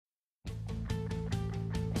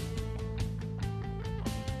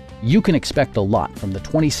You can expect a lot from the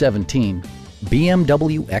 2017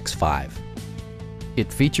 BMW X5.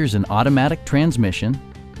 It features an automatic transmission,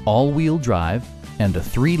 all-wheel drive, and a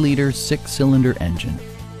 3-liter 6-cylinder engine.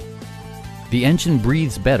 The engine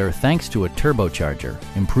breathes better thanks to a turbocharger,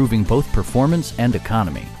 improving both performance and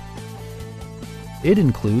economy. It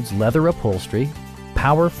includes leather upholstery,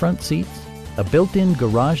 power front seats, a built-in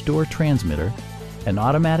garage door transmitter, an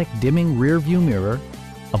automatic dimming rear-view mirror,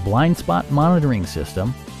 a blind spot monitoring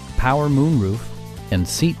system, power moonroof, and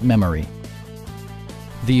seat memory.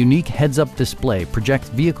 The unique heads-up display projects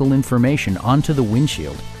vehicle information onto the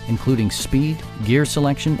windshield, including speed, gear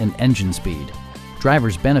selection, and engine speed.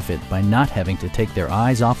 Drivers benefit by not having to take their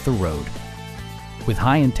eyes off the road. With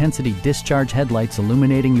high-intensity discharge headlights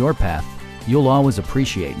illuminating your path, you'll always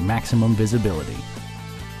appreciate maximum visibility.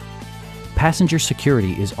 Passenger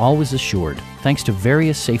security is always assured thanks to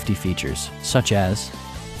various safety features such as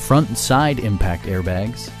front and side impact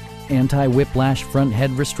airbags, anti-whiplash front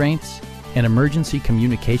head restraints, an emergency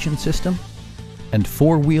communication system, and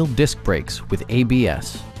 4-wheel disc brakes with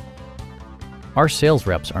ABS. Our sales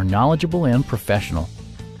reps are knowledgeable and professional.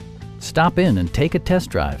 Stop in and take a test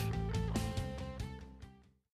drive.